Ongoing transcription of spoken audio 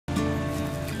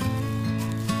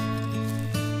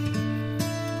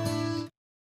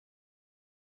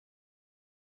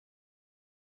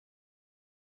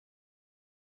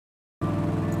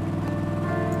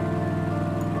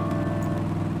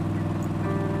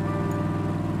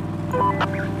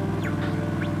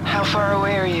How far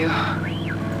away are you?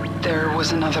 There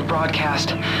was another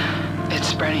broadcast. It's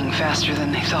spreading faster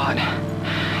than they thought.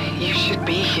 You should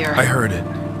be here. I heard it.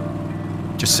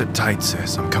 Just sit tight,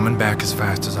 sis. I'm coming back as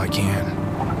fast as I can.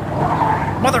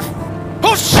 Mother...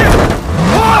 Oh, shit!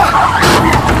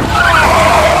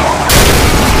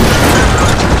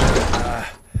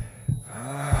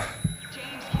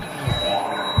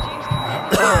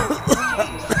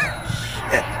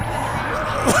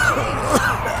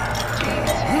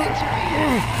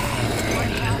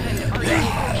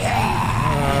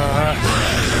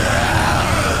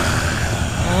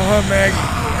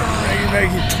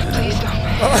 Maggie. Please don't.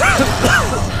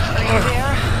 Are you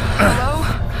there? Hello?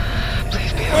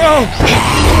 Please be okay.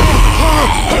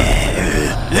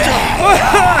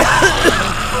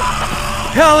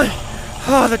 Helen!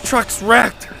 Oh, the truck's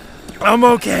wrecked. I'm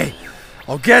okay.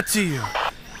 I'll get to you.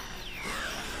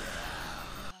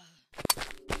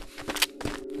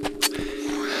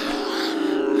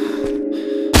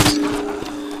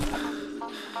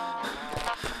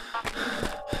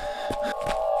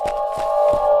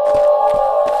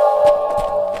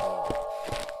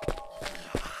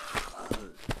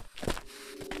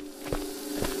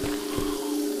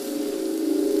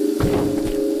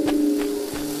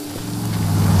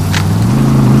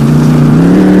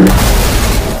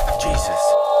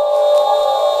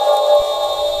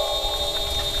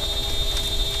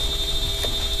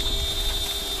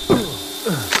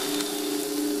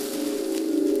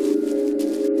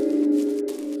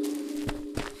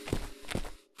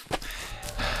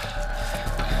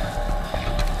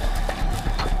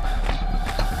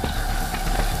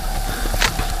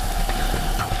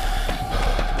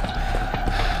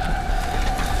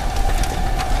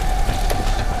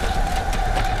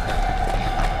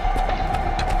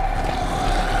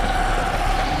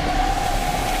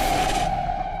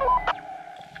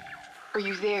 Are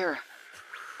you there?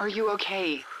 Are you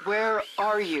okay? Where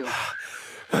are you?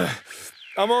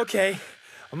 I'm okay.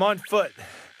 I'm on foot.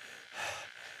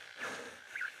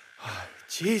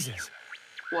 Jesus.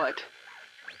 What?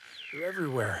 They're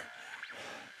everywhere.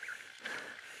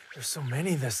 There's so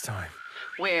many this time.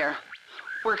 Where?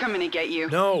 We're coming to get you.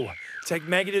 No. Take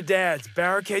Maggie to Dad's.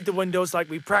 Barricade the windows like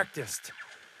we practiced.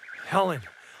 Helen,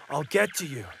 I'll get to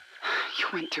you. You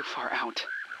went too far out.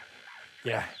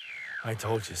 Yeah, I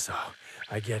told you so.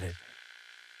 I get it.